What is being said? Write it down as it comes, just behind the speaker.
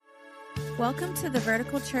Welcome to the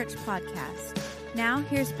Vertical Church Podcast. Now,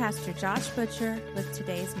 here's Pastor Josh Butcher with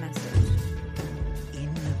today's message.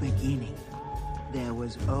 In the beginning, there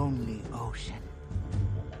was only ocean.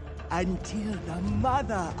 Until the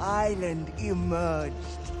mother island emerged,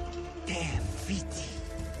 Te Fiti.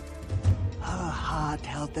 Her heart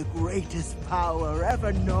held the greatest power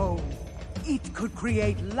ever known. It could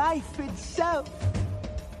create life itself.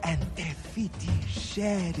 And Te Fiti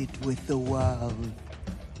shared it with the world.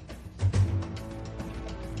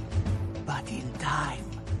 But in time,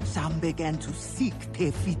 some began to seek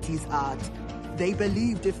Te Fiti's heart. They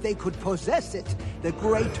believed if they could possess it, the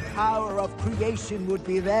great power of creation would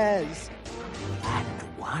be theirs. And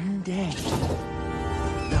one day,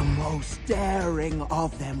 the most daring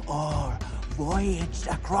of them all voyaged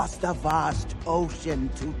across the vast ocean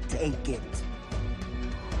to take it.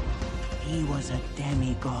 He was a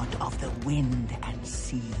demigod of the wind and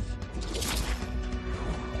sea.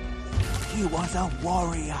 He was a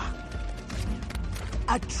warrior,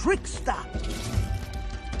 a trickster,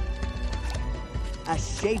 a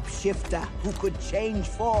shapeshifter who could change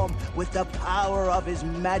form with the power of his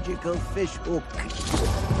magical fish hook.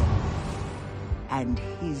 And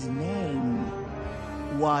his name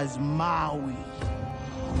was Maui.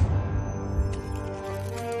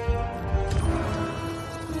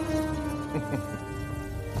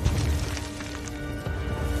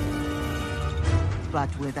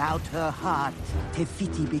 But without her heart, Te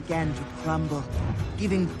Fiti began to crumble,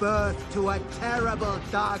 giving birth to a terrible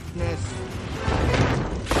darkness.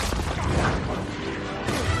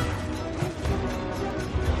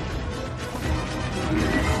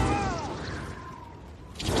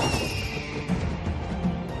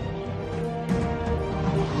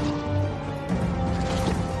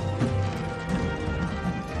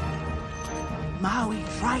 Maui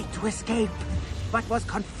tried to escape, but was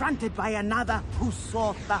confronted by another who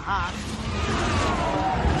sought the heart.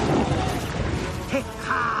 Te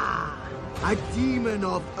Kā, a demon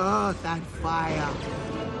of earth and fire.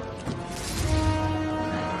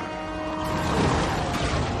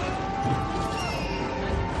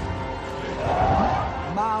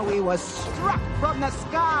 Maui was struck from the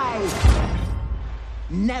sky,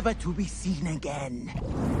 never to be seen again.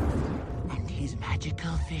 And his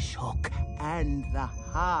magical fishhook and the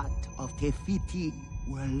heart of Te Fiti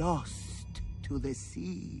were lost to the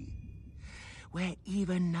sea, where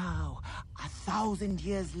even now, 1,000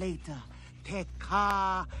 years later, Te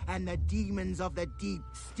Kā and the demons of the deep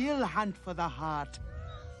still hunt for the heart,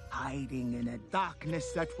 hiding in a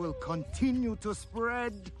darkness that will continue to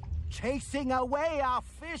spread, chasing away our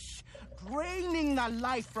fish, draining the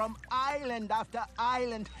life from island after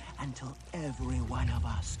island, until every one of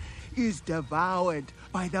us is devoured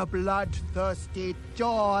by the bloodthirsty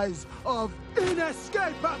jaws of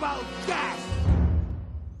inescapable death.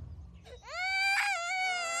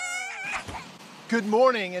 Good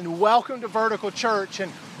morning and welcome to Vertical Church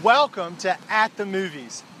and welcome to At the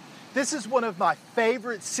Movies. This is one of my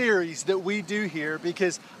favorite series that we do here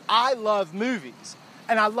because I love movies.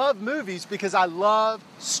 And I love movies because I love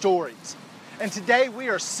stories. And today we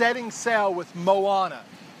are setting sail with Moana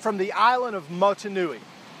from the island of Motunui.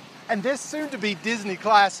 And this soon-to-be Disney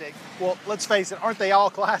classic, well, let's face it, aren't they all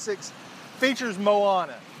classics? Features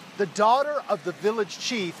Moana, the daughter of the village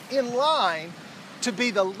chief, in line to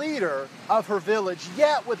be the leader of her village,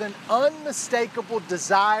 yet with an unmistakable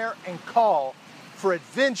desire and call for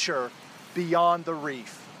adventure beyond the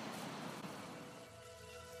reef.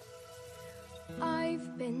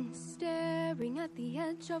 I've been staring at the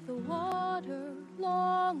edge of the water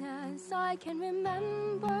long as I can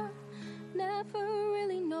remember, never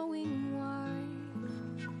really knowing why.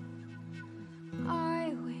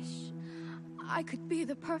 I wish I could be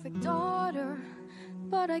the perfect daughter,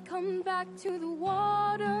 but I come back to the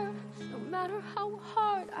water no matter how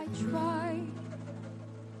hard I try.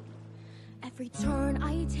 Every turn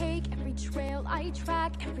I take, every trail I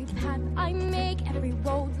track, every path I make, every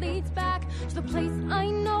road leads back to the place I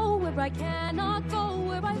know where I cannot go,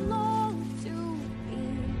 where I long to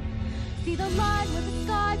be. See the line where the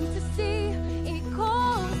sky meets the sea, it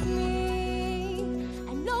calls me,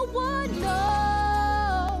 and no one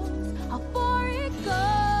knows how far it goes.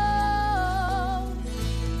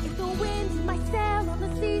 If the wind in my sail on the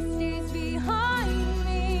sea stays behind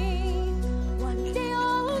me, one day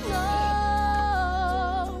I'll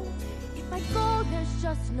know. If I go, there's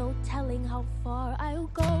just no telling how far I'll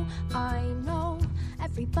go. I know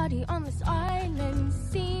everybody on this island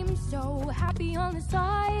seems so happy on this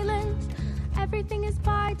island. Everything is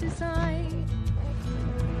by design.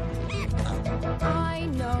 I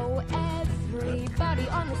know everybody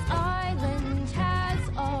on this island has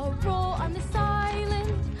a role on this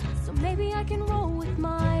island, so maybe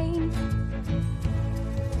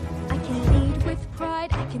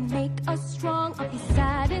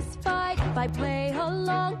I play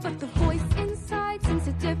along, but the voice inside sings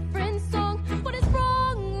a different song. What is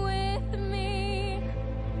wrong with me?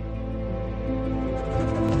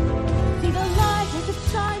 See the light as it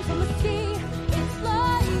shines on the sea. It's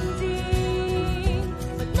blinding,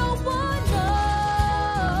 but no one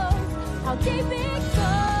knows how deep it goes.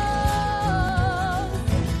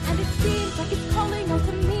 And it seems like it's calling out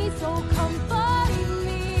to me, so come find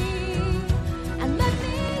me and let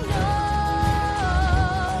me know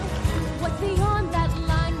what's beyond that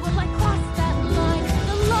line. Will I cross that line?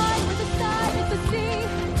 The line where the sky is the sea.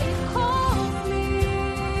 It calls me,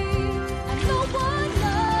 and no one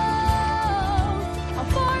knows how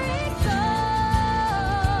far it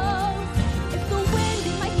goes. It's the wind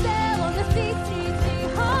in my sail on the sea seas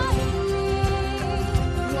behind me.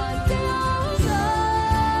 One day I'll know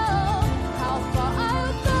how far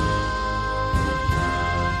I'll go.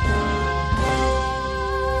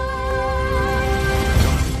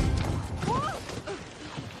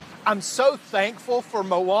 I'm so thankful for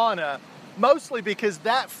Moana, mostly because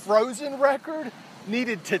that Frozen record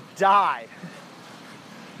needed to die.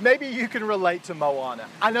 Maybe you can relate to Moana.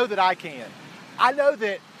 I know that I can. I know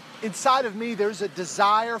that inside of me there's a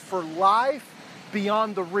desire for life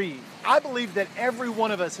beyond the reef. I believe that every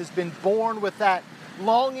one of us has been born with that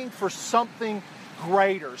longing for something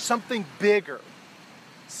greater, something bigger.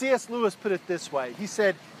 C.S. Lewis put it this way. He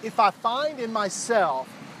said, "If I find in myself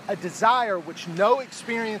a desire which no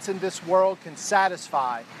experience in this world can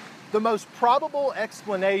satisfy, the most probable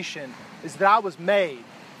explanation is that I was made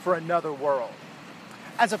for another world."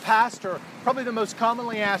 As a pastor, probably the most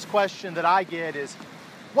commonly asked question that I get is,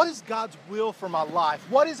 what is God's will for my life?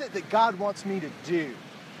 What is it that God wants me to do?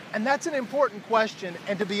 And that's an important question,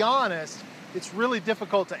 and to be honest, it's really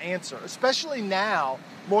difficult to answer, especially now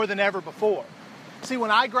more than ever before. See,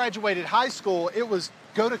 when I graduated high school, it was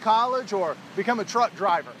go to college or become a truck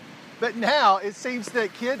driver. But now it seems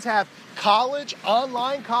that kids have college,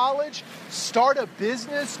 online college, start a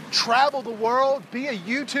business, travel the world, be a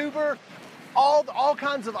YouTuber, all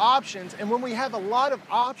kinds of options. And when we have a lot of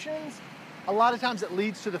options, a lot of times it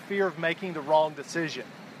leads to the fear of making the wrong decision.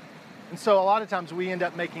 And so a lot of times we end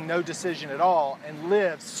up making no decision at all and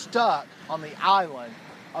live stuck on the island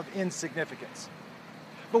of insignificance.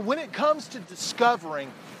 But when it comes to discovering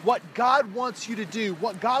what God wants you to do,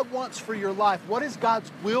 what God wants for your life, what is God's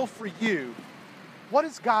will for you, what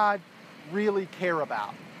does God really care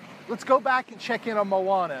about? Let's go back and check in on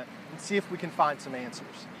Moana and see if we can find some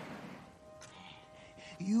answers.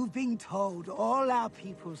 You've been told all our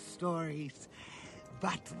people's stories,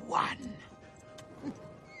 but one.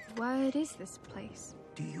 What is this place?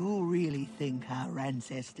 Do you really think our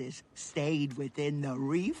ancestors stayed within the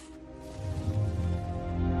reef?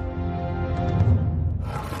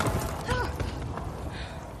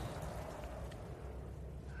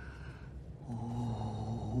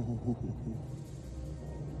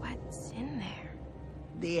 What's in there?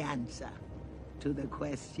 The answer to the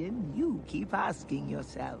question you keep asking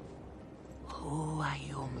yourself. Who are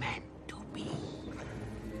you meant to be?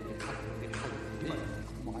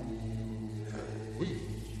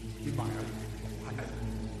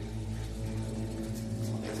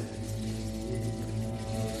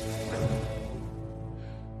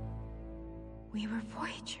 We were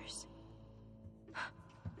Voyagers.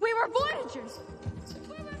 We were Voyagers!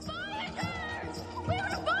 We were Voyagers! We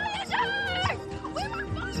were Voyagers! We were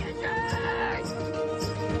Voyagers!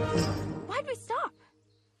 Why'd we stop?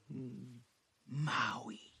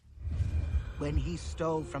 Maui. When he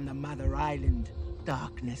stole from the Mother Island,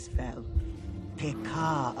 darkness fell. Te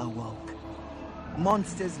Kā awoke.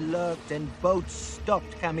 Monsters lurked and boats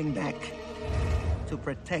stopped coming back. To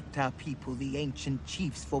protect our people, the ancient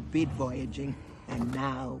chiefs forbid voyaging. And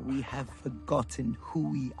now we have forgotten who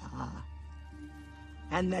we are.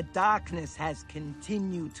 And the darkness has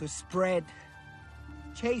continued to spread,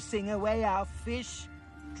 chasing away our fish,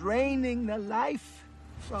 draining the life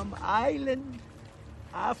from island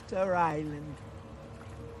after island.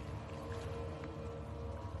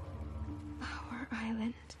 Our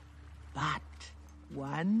island. But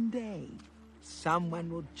one day, someone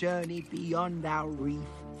will journey beyond our reef,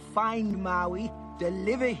 find Maui,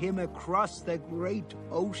 deliver him across the great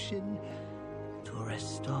ocean to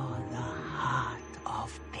restore the heart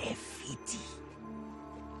of Te Fiti.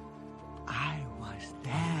 I was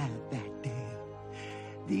there that day.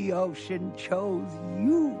 The ocean chose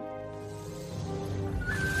you.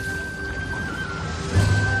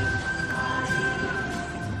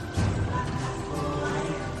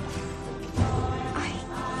 I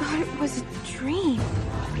thought it was a dream.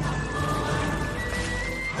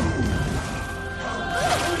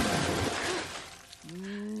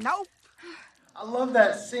 Nope. I love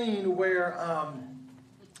that scene where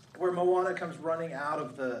Moana comes running out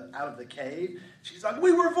of the cave. She's like,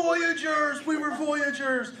 "We were voyagers, we were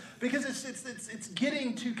voyagers," because it's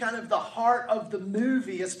getting to kind of the heart of the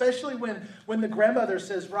movie, especially when the grandmother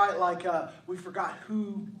says, right, like we forgot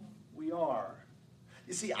who we are.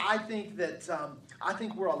 You see, I think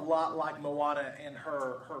we're a lot like Moana and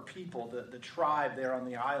her people, the tribe there on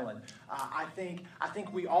the island. I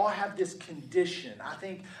think we all have this condition. I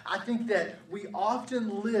think that we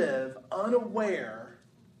often live unaware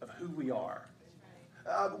of who we are.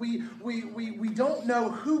 We don't know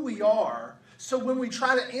who we are, so when we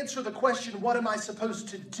try to answer the question, what am I supposed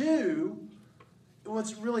to do? Well,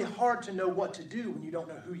 it's really hard to know what to do when you don't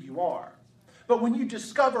know who you are. But when you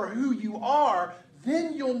discover who you are,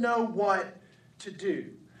 then you'll know what to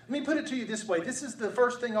do. Let me put it to you this way. This is the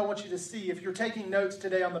first thing I want you to see if you're taking notes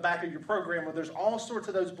today on the back of your program, where there's all sorts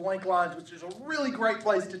of those blank lines, which is a really great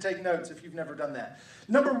place to take notes if you've never done that.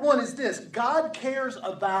 Number one is this: God cares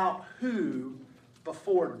about who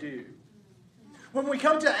before do. When we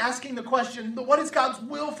come to asking the question, what is God's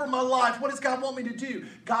will for my life? What does God want me to do?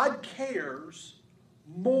 God cares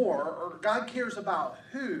more, or God cares about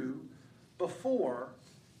who before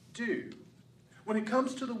do. When it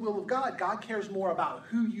comes to the will of God, God cares more about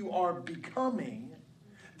who you are becoming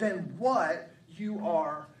than what you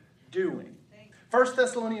are doing. 1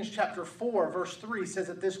 Thessalonians chapter 4, verse 3 says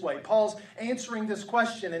it this way. Paul's answering this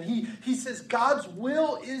question, and he says, God's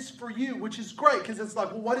will is for you, which is great, because it's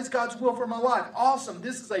like, well, what is God's will for my life? Awesome.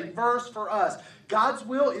 This is a verse for us. God's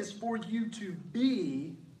will is for you to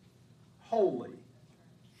be holy.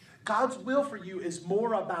 God's will for you is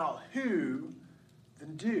more about who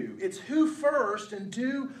than do. It's who first and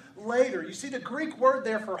do later. You see, the Greek word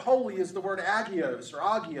there for holy is the word agios or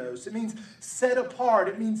agios. It means set apart.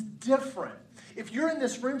 It means different. If you're in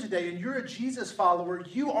this room today and you're a Jesus follower,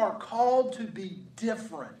 you are called to be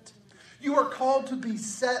different. You are called to be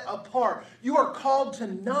set apart. You are called to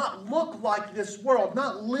not look like this world,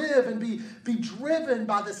 not live and be driven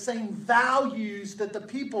by the same values that the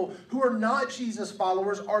people who are not Jesus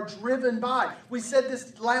followers are driven by. We said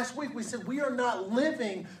this last week. We said we are not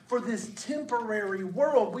living for this temporary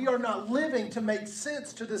world. We are not living to make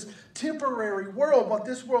sense to this temporary world. What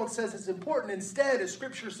this world says is important. Instead, as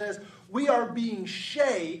Scripture says, we are being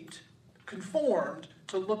shaped, conformed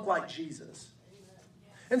to look like Jesus.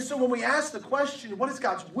 And so when we ask the question, what is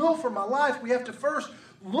God's will for my life? We have to first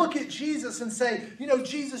look at Jesus and say,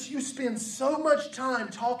 Jesus, you spend so much time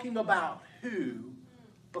talking about who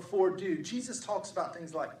before do. Jesus talks about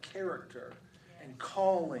things like character and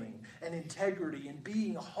calling and integrity and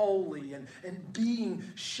being holy and being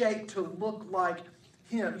shaped to look like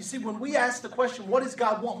Him. You see, when we ask the question, what does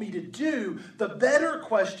God want me to do? The better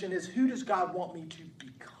question is, who does God want me to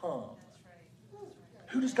become?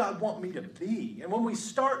 Who does God want me to be? And when we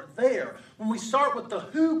start there, when we start with the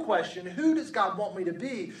who question, who does God want me to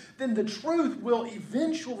be, then the truth will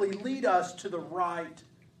eventually lead us to the right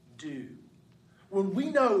do. When we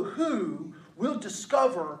know who, we'll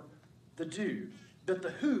discover the do. That the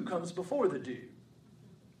who comes before the do.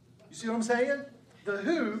 You see what I'm saying? The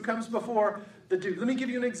who comes before the do. Let me give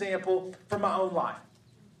you an example from my own life.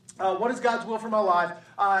 What is God's will for my life?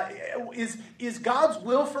 Is God's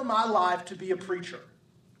will for my life to be a preacher?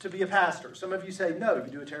 To be a pastor? Some of you say, no,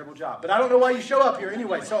 you do a terrible job. But I don't know why you show up here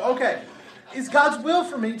anyway. So, okay. Is God's will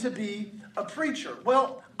for me to be a preacher?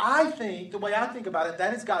 Well, I think, the way I think about it,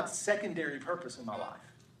 that is God's secondary purpose in my life.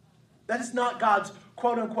 That is not God's,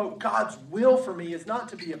 quote unquote, God's will for me is not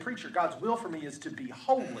to be a preacher. God's will for me is to be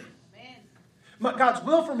holy. God's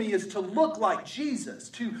will for me is to look like Jesus,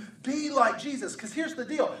 to be like Jesus. Because here's the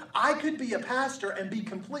deal. I could be a pastor and be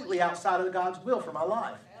completely outside of God's will for my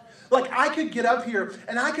life. Like, I could get up here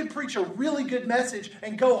and I could preach a really good message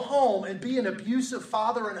and go home and be an abusive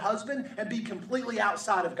father and husband and be completely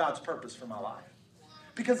outside of God's purpose for my life.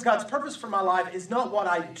 Because God's purpose for my life is not what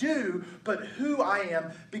I do, but who I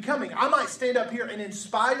am becoming. I might stand up here and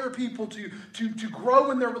inspire people to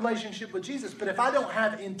grow in their relationship with Jesus, but if I don't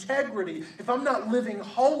have integrity, if I'm not living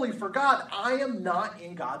holy for God, I am not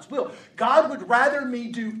in God's will. God would rather me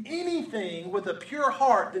do anything with a pure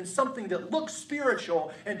heart than something that looks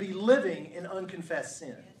spiritual and be living in unconfessed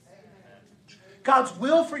sin. God's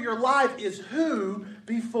will for your life is who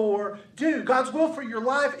before do. God's will for your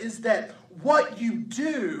life is that what you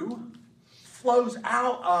do flows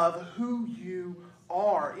out of who you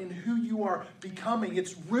are, in who you are becoming.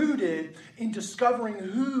 It's rooted in discovering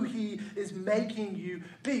who He is making you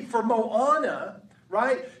be. For Moana,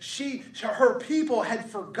 right, her people had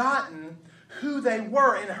forgotten who they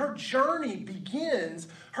were, and her journey begins,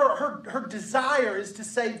 her desire is to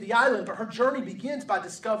save the island, but her journey begins by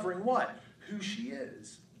discovering what? who she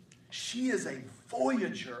is. She is a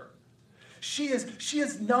voyager. She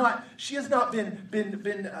has not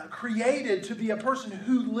been created to be a person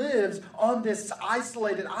who lives on this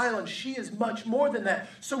isolated island. She is much more than that.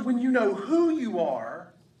 So when you know who you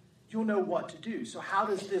are, you'll know what to do. So how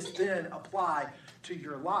does this then apply to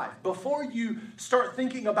your life? Before you start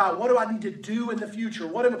thinking about what do I need to do in the future,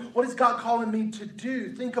 what is God calling me to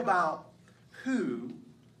do, think about who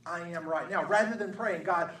I am right now. Rather than praying,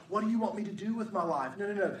 God, what do you want me to do with my life?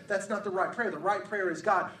 No. That's not the right prayer. The right prayer is,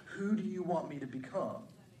 God, who do you want me to become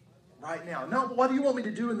right now? Not what do you want me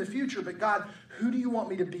to do in the future, but God, who do you want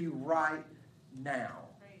me to be right now?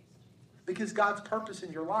 Because God's purpose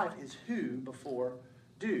in your life is who before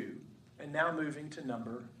do. And now moving to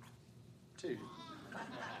number 2.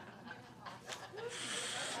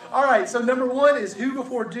 All right, so number 1 is who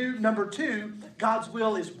before do. Number 2, God's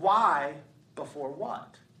will is why before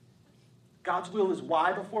what. God's will is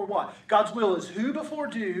why before what. God's will is who before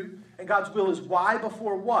do, and God's will is why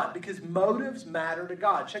before what, because motives matter to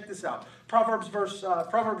God. Check this out.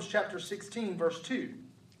 Proverbs chapter 16, verse 2.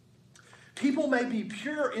 People may be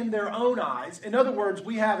pure in their own eyes. In other words,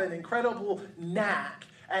 we have an incredible knack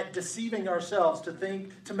at deceiving ourselves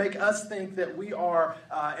to make us think that we are,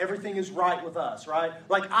 everything is right with us, right?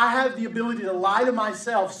 Like I have the ability to lie to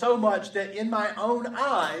myself so much that in my own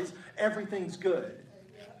eyes, everything's good.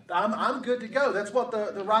 I'm good to go. That's what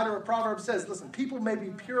the writer of Proverbs says. Listen, people may be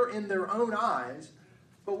pure in their own eyes,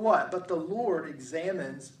 but what? But the Lord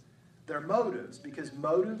examines their motives, because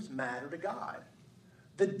motives matter to God.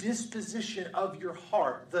 The disposition of your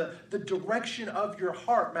heart, the direction of your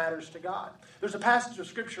heart matters to God. There's a passage of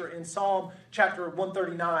Scripture in Psalm chapter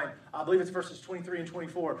 139, I believe it's verses 23 and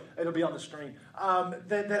 24, it'll be on the screen,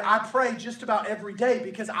 that I pray just about every day,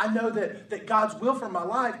 because I know that God's will for my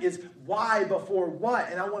life is why before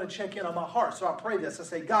what, and I want to check in on my heart. So I pray this, I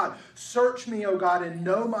say, God, search me, O God, and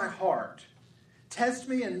know my heart. Test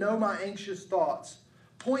me and know my anxious thoughts.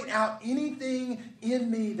 Point out anything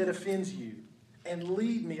in me that offends you, and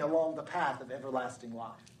lead me along the path of everlasting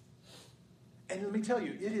life. And let me tell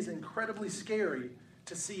you, it is incredibly scary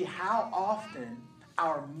to see how often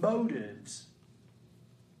our motives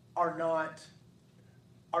are not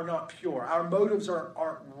pure. Our motives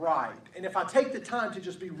aren't right. And if I take the time to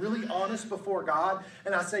just be really honest before God,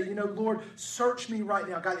 and I say, Lord, search me right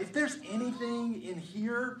now. God, if there's anything in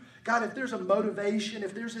here, God, if there's a motivation,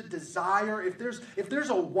 if there's a desire, if there's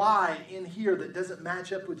a why in here that doesn't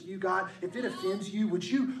match up with you, God, if it offends you, would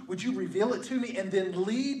you reveal it to me and then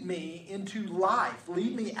lead me into life?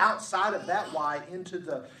 Lead me outside of that why into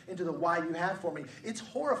the why you have for me. It's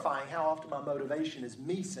horrifying how often my motivation is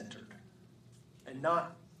me-centered and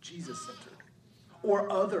not Jesus-centered or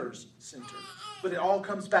others-centered. But it all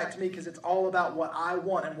comes back to me because it's all about what I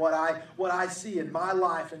want and what I see in my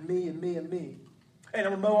life and me and me and me. And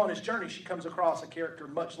on Mo on his journey, she comes across a character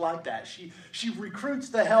much like that. She recruits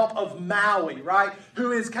the help of Maui, right?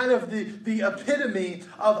 Who is kind of the epitome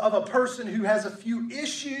of a person who has a few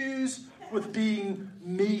issues with being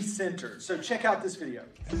me-centered. So check out this video.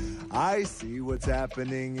 I see what's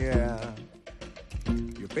happening, yeah.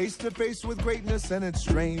 You're face to face with greatness and it's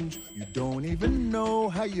strange. You don't even know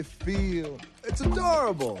how you feel. It's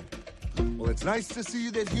adorable. Well, it's nice to see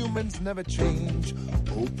that humans never change.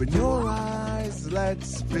 Open your eyes,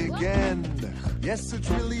 let's begin. Yes, it's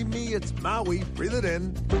really me, it's Maui, breathe it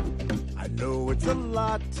in. I know it's a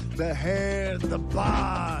lot, the hair, the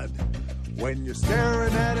bod. When you're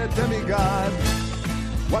staring at a demigod,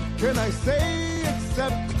 what can I say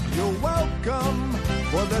except you're welcome?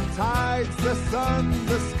 For the tides, the sun,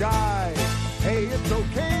 the sky. Hey, it's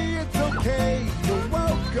okay, you're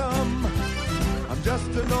welcome. I'm just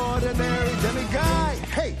an ordinary demiguy.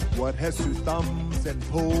 Hey, what has 2 thumbs and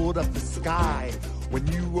pulled up the sky? When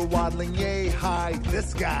you were waddling yay high,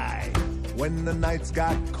 this guy. When the nights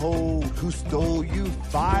got cold, who stole you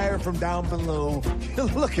fire from down below? You're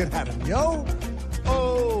looking at him, yo.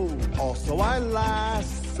 Oh, also I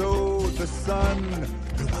lasso the sun.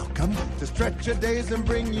 You're welcome to stretch your days and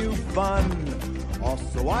bring you fun.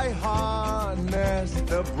 Also I harness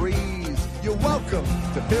the breeze. You're welcome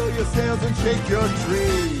to fill your sails and shake your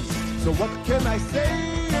trees. So what can I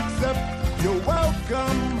say except you're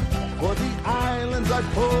welcome? For the islands I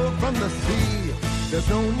pulled from the sea. There's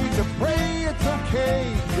no need to pray, it's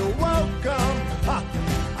okay, you're welcome. Ha!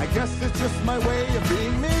 I guess it's just my way of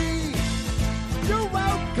being me. You're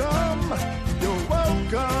welcome, you're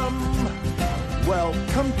welcome. Well,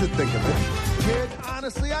 come to think of it, kid.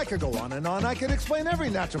 Honestly, I could go on and on. I could explain every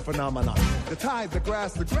natural phenomenon. The tide, the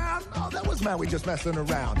grass, the ground. Oh, that was Maui just messing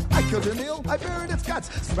around. I killed an eel, I buried its guts.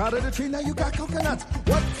 Sprouted a tree, now you got coconuts.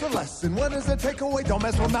 What's the lesson? What is the takeaway? Don't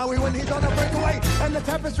mess with Maui when he's on a breakaway. And the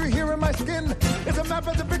tapestry here in my skin is a map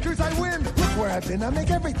of the victories I win. Look where I've been, I make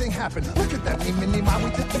everything happen. Look at that, me, mini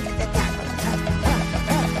Maui.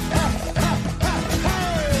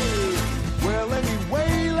 Well,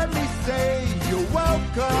 anyway, let me say you're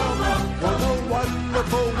welcome. For the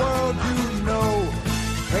wonderful world you know.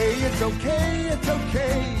 Hey, it's okay,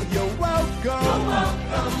 you're welcome.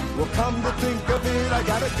 Well, come to think of it, I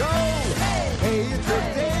gotta go. Hey, it's your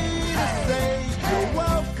day to say you're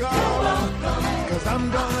welcome. Cause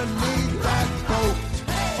I'm gonna need that boat.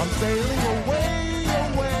 I'm sailing away,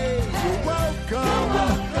 you're welcome.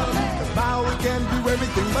 Cause Maui can do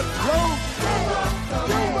everything but float.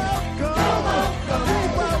 You're welcome.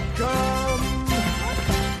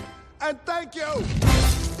 And thank you.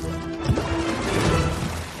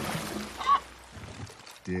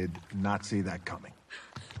 Did not see that coming.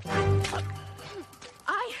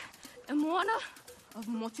 I am Moana of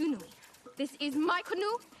Motunui. This is my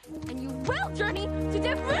canoe, and you will journey to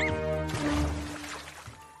different...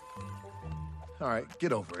 All right,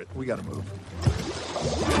 get over it. We gotta move.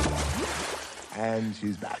 And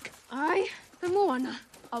she's back. I am Moana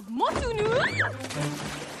of Motunui.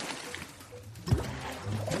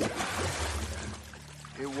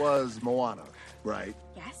 It was Moana, right?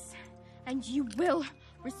 Yes, and you will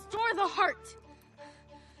restore the heart.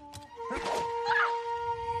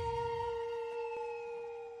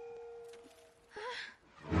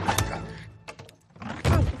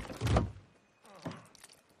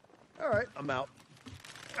 All right, I'm out.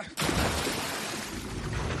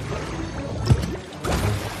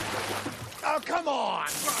 Oh, come on!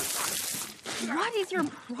 What is your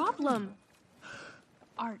problem?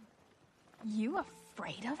 Are you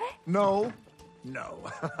afraid of it? No.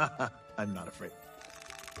 I'm not afraid.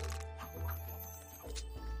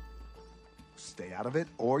 Stay out of it,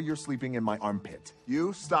 or you're sleeping in my armpit.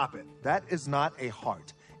 You stop it. That is not a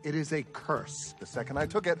heart. It is a curse. The second I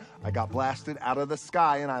took it, I got blasted out of the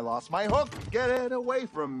sky and I lost my hook. Get it away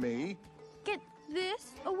from me. Get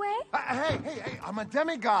this away? Hey, I'm a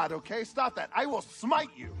demigod, okay? Stop that. I will smite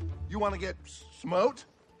you. You want to get smote?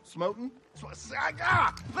 Smoten?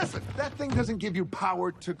 Listen, that thing doesn't give you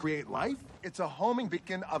power to create life. It's a homing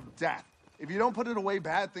beacon of death. If you don't put it away,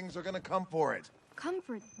 bad things are going to come for it. Come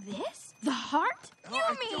for this? The heart? Oh, You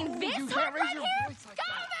I mean told this you, heart raise right your here? voice like Come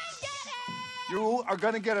that. and get it! You are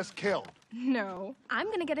going to get us killed. No, I'm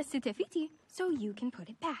gonna get a sitefiti so you can put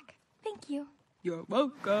it back. Thank you. You're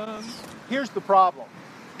welcome. Here's the problem.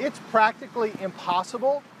 It's practically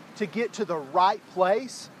impossible to get to the right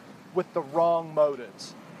place with the wrong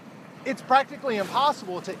motives. It's practically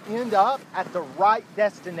impossible to end up at the right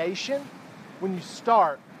destination when you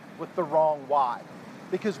start with the wrong why.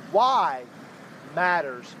 Because why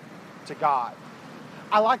matters to God.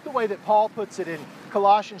 I like the way that Paul puts it in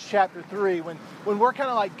Colossians chapter 3 when we're kind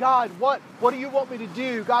of like, God, what do you want me to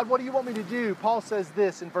do? God, what do you want me to do? Paul says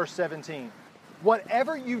this in verse 17.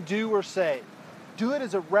 Whatever you do or say, do it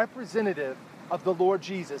as a representative of the Lord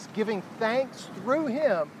Jesus, giving thanks through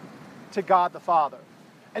him to God the Father.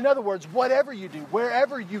 In other words, whatever you do,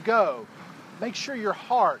 wherever you go, make sure your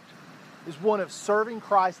heart is one of serving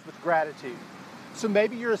Christ with gratitude. So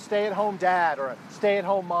maybe you're a stay-at-home dad or a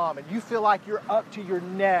stay-at-home mom and you feel like you're up to your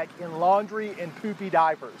neck in laundry and poopy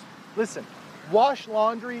diapers. Listen, wash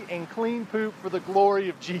laundry and clean poop for the glory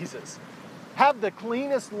of Jesus. Have the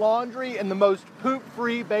cleanest laundry and the most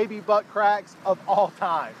poop-free baby butt cracks of all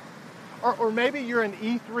time. Or maybe you're an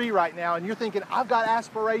E3 right now and you're thinking, I've got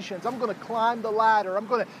aspirations. I'm going to climb the ladder. I'm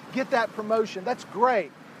going to get that promotion. That's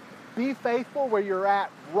great. Be faithful where you're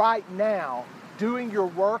at right now, doing your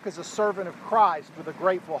work as a servant of Christ with a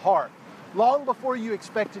grateful heart, long before you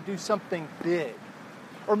expect to do something big.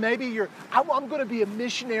 Or maybe I'm going to be a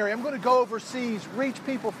missionary. I'm going to go overseas, reach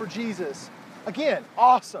people for Jesus. Again,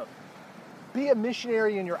 awesome. Be a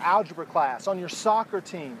missionary in your algebra class, on your soccer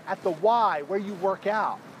team, at the Y where you work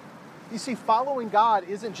out. You see, following God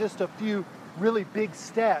isn't just a few really big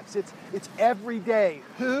steps. It's every day.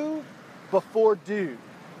 Who before do.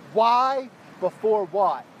 Why before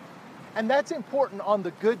what. And that's important on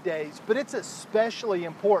the good days, but it's especially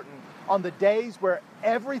important on the days where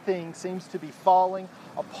everything seems to be falling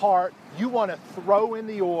apart. You want to throw in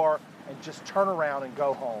the oar and just turn around and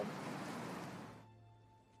go home.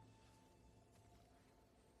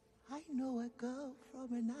 I know a girl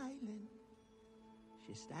from an island.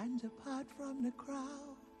 She stands apart from the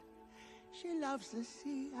crowd. She loves the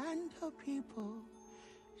sea and her people.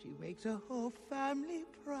 She makes her whole family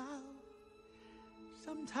proud.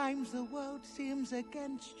 Sometimes the world seems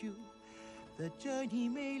against you. The journey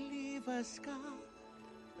may leave a scar,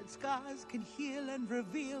 but scars can heal and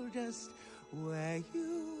reveal just where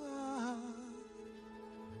you are.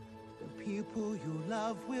 The people you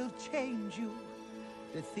love will change you.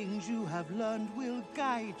 The things you have learned will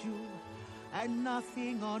guide you. And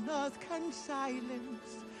nothing on earth can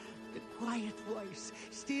silence the quiet voice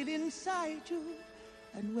still inside you.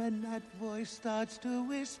 And when that voice starts to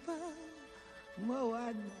whisper,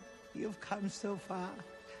 Moana, you've come so far.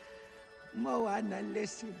 Moana,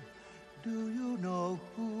 listen, do you know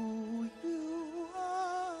who you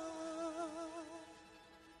are?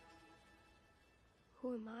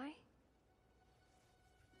 Who am I?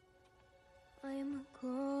 I am a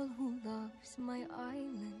girl who loves my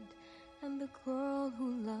island, and the girl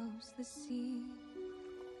who loves the sea.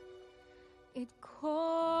 It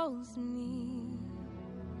calls me.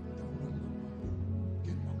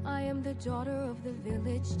 I am the daughter of the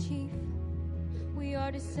village chief. We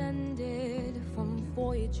are descended from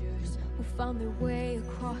voyagers who found their way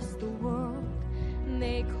across the world. And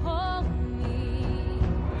they call me.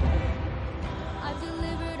 I've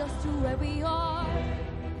delivered us to where we are.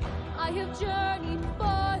 I have journeyed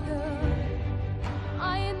farther.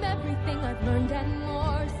 I am everything I've learned and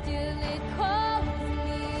more. Still it calls me.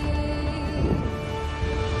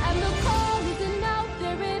 And the call isn't out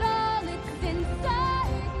there at all. It's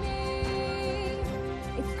inside me.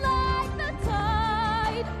 It's like the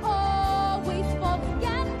tide, always falling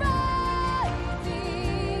and rising.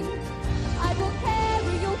 I will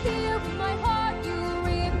carry you here in my heart. You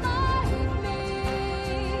remind me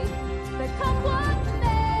that come what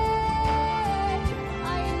may,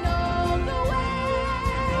 I know the way.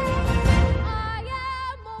 I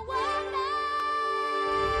am Moana.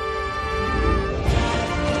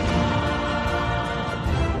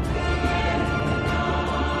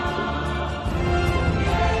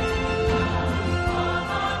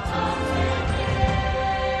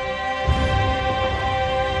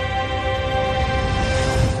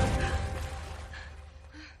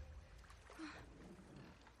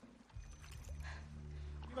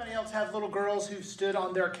 Anybody else have little girls who stood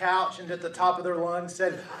on their couch and at the top of their lungs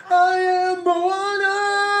said, I am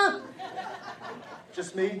Moana?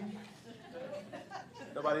 Just me?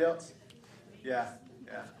 Nobody else? Yeah.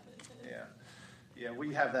 Yeah,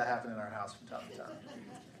 we have that happen in our house from time to time.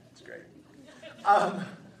 It's great.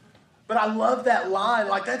 But I love that line.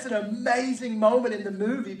 Like, that's an amazing moment in the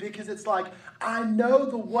movie because it's like, I know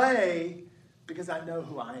the way because I know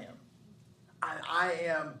who I am. I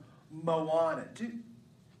am Moana. Do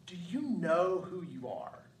you know who you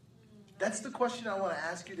are? That's the question I want to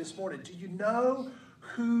ask you this morning. Do you know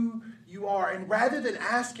who you are? And rather than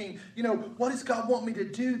asking, what does God want me to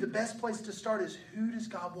do? The best place to start is, who does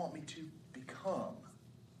God want me to become?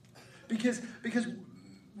 Because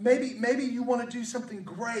maybe you want to do something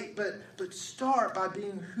great, but start by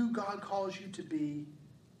being who God calls you to be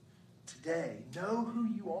today. Know who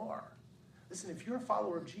you are. Listen, if you're a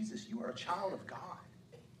follower of Jesus, you are a child of God.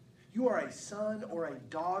 You are a son or a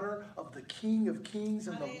daughter of the King of Kings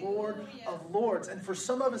and the Lord of Lords. And for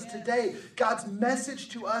some of us today, God's message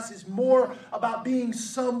to us is more about being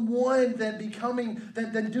someone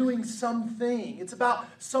than doing something. It's about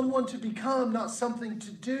someone to become, not something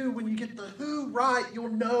to do. When you get the who right, you'll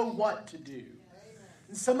know what to do.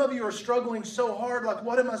 And some of you are struggling so hard, like,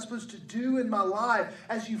 what am I supposed to do in my life?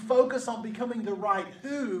 As you focus on becoming the right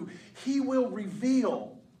who, He will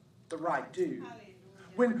reveal the right do.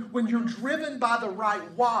 When you're driven by the right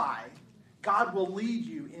why, God will lead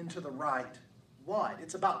you into the right what.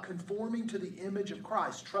 It's about conforming to the image of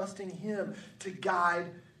Christ, trusting Him to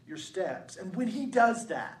guide your steps. And when He does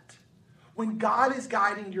that, when God is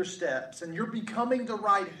guiding your steps and you're becoming the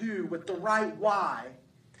right who with the right why,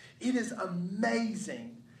 it is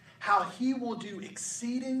amazing how He will do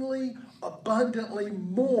exceedingly abundantly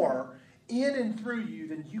more in and through you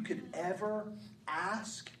than you could ever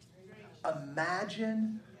ask,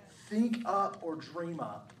 imagine, think up, or dream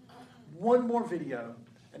up. One more video,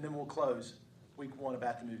 and then we'll close week 1 of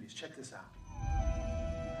At the Movies. Check this out.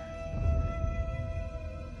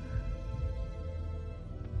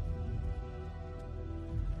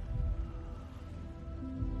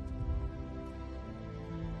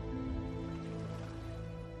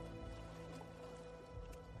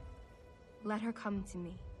 Let her come to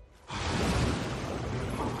me.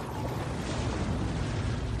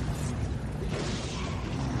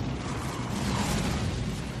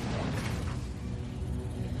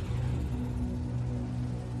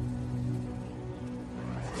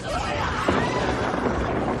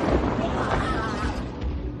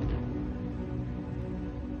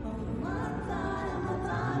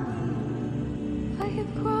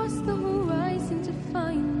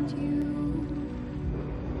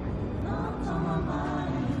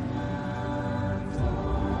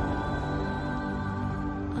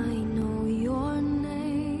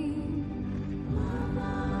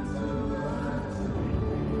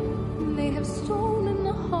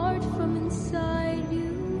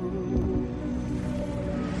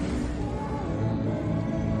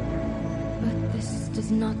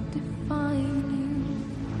 does not define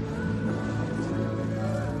you.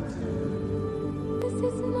 This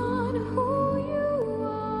is not who you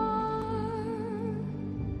are.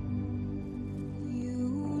 You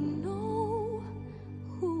know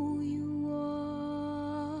who you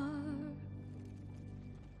are.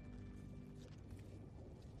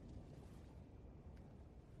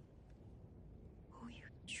 Who you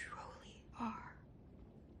truly are.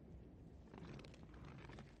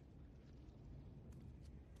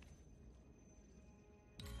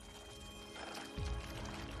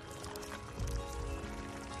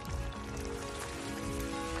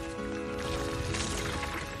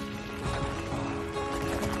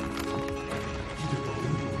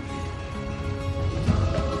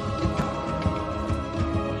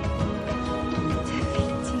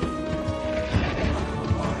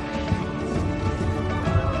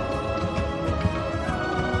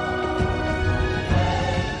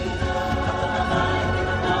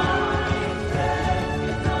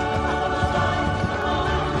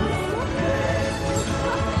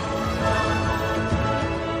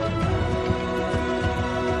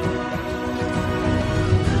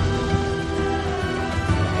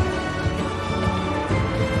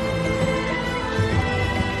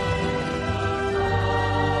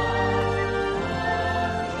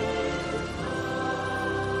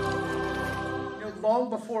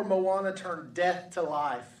 Long before Moana turned death to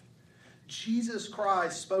life, Jesus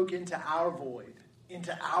Christ spoke into our void,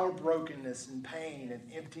 into our brokenness and pain and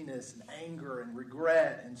emptiness and anger and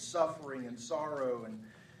regret and suffering and sorrow.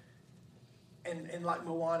 And like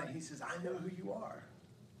Moana, he says, I know who you are.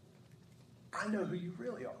 I know who you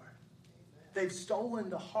really are. They've stolen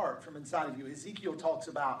the heart from inside of you. Ezekiel talks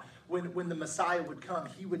about when the Messiah would come,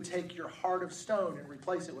 he would take your heart of stone and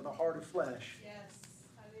replace it with a heart of flesh.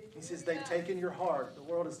 He says, they've taken your heart. The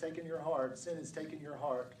world has taken your heart. Sin has taken your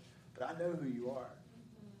heart. But I know who you are.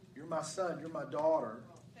 You're my son. You're my daughter.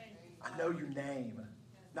 I know your name.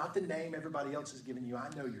 Not the name everybody else has given you. I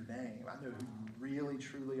know your name. I know who you really,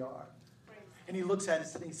 truly are. And he looks at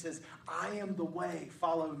us and he says, I am the way.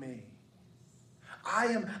 Follow me.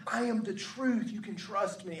 I am the truth. You can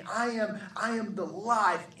trust me. I am the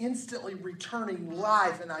life, instantly returning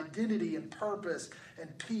life and identity and purpose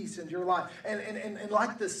and peace in your life. And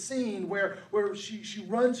like the scene where she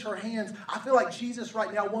runs her hands, I feel like Jesus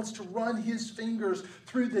right now wants to run his fingers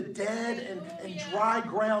through the dead and dry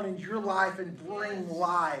ground in your life and bring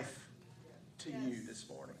life to you this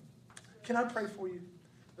morning. Can I pray for you?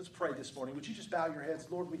 Let's pray this morning. Would you just bow your heads?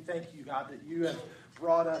 Lord, we thank you, God, that you have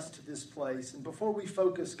brought us to this place. And before we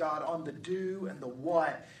focus, God, on the do and the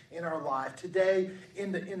what in our life, today,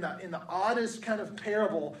 in the oddest kind of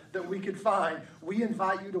parable that we could find, we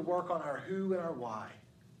invite you to work on our who and our why.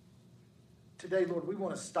 Today, Lord, we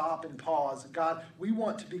want to stop and pause. God, we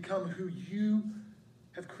want to become who you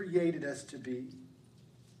have created us to be.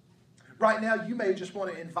 Right now, you may just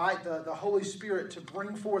want to invite the Holy Spirit to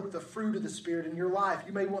bring forth the fruit of the Spirit in your life.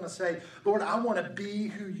 You may want to say, Lord, I want to be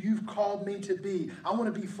who you've called me to be. I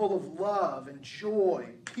want to be full of love and joy,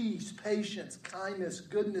 peace, patience, kindness,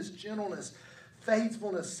 goodness, gentleness,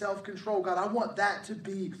 faithfulness, self-control. God, I want that to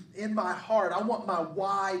be in my heart. I want my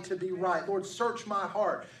why to be right. Lord, search my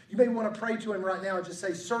heart. You may want to pray to him right now and just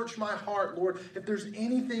say, search my heart, Lord. If there's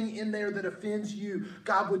anything in there that offends you,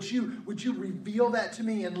 God, would you reveal that to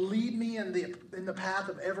me and lead me in the path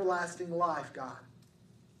of everlasting life, God?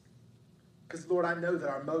 Because, Lord, I know that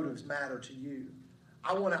our motives matter to you.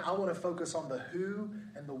 I want to focus on the who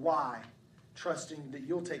and the why, trusting that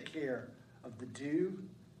you'll take care of the do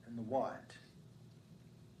and the what.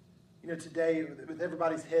 You know, today, with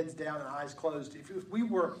everybody's heads down and eyes closed, if we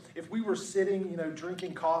were sitting,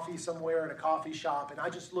 drinking coffee somewhere in a coffee shop, and I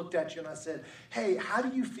just looked at you and I said, hey, how do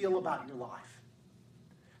you feel about your life?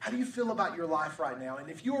 How do you feel about your life right now? And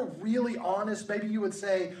if you were really honest, maybe you would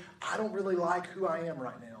say, I don't really like who I am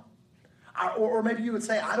right now. Or maybe you would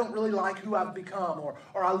say, I don't really like who I've become.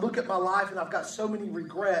 Or I look at my life and I've got so many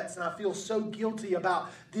regrets and I feel so guilty about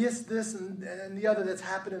this, and the other that's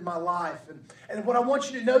happened in my life. And what I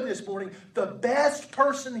want you to know this morning, the best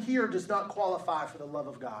person here does not qualify for the love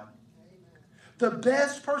of God. The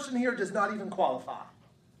best person here does not even qualify.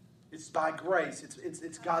 It's by grace.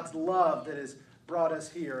 It's God's love that has brought us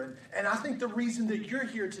here. And I think the reason that you're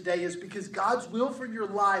here today is because God's will for your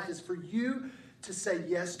life is for you to say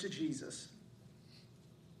yes to Jesus.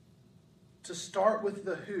 To start with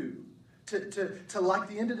the who. To like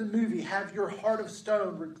the end of the movie, have your heart of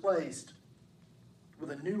stone replaced with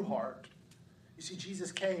a new heart. You see,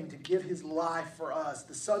 Jesus came to give his life for us.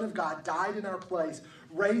 The Son of God died in our place,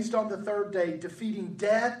 raised on the third day, defeating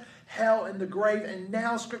death, hell, and the grave. And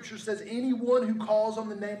now Scripture says anyone who calls on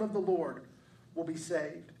the name of the Lord will be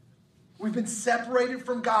saved. We've been separated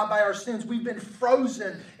from God by our sins. We've been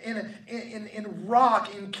frozen in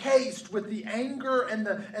rock, encased with the anger and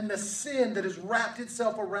the sin that has wrapped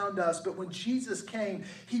itself around us. But when Jesus came,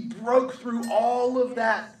 he broke through all of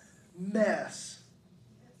that mess.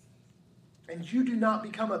 And you do not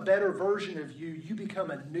become a better version of you. You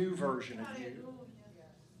become a new version of you.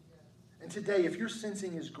 And today, if you're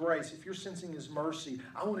sensing his grace, if you're sensing his mercy,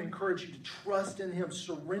 I want to encourage you to trust in him.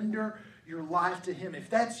 Surrender your life to him. If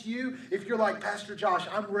that's you, if you're like, Pastor Josh,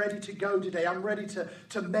 I'm ready to go today. I'm ready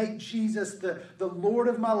to make Jesus the Lord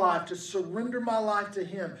of my life, to surrender my life to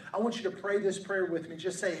him. I want you to pray this prayer with me.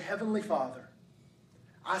 Just say, Heavenly Father,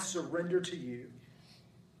 I surrender to you.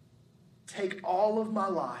 Take all of my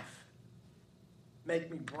life.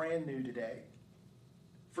 Make me brand new today.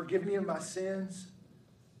 Forgive me of my sins.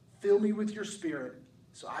 Fill me with your Spirit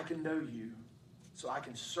so I can know you, so I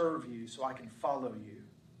can serve you, so I can follow you.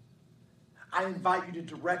 I invite you to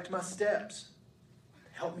direct my steps.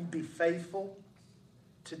 Help me be faithful.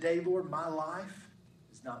 Today, Lord, my life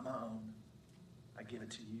is not my own. I give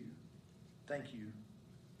it to you. Thank you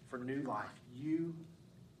for new life. You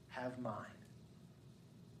have mine.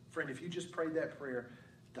 Friend, if you just prayed that prayer,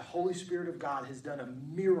 the Holy Spirit of God has done a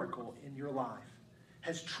miracle in your life,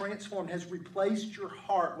 has transformed, has replaced your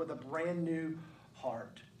heart with a brand new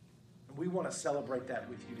heart. And we want to celebrate that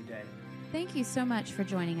with you today. Thank you so much for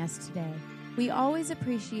joining us today. We always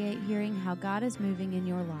appreciate hearing how God is moving in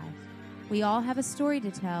your life. We all have a story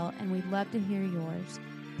to tell, and we'd love to hear yours.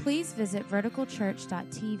 Please visit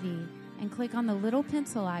verticalchurch.tv and click on the little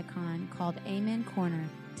pencil icon called Amen Corner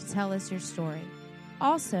to tell us your story.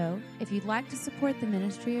 Also, if you'd like to support the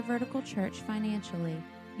ministry of Vertical Church financially,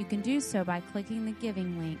 you can do so by clicking the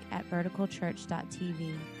giving link at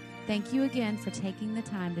verticalchurch.tv. Thank you again for taking the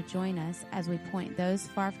time to join us as we point those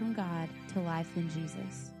far from God to life in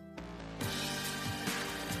Jesus.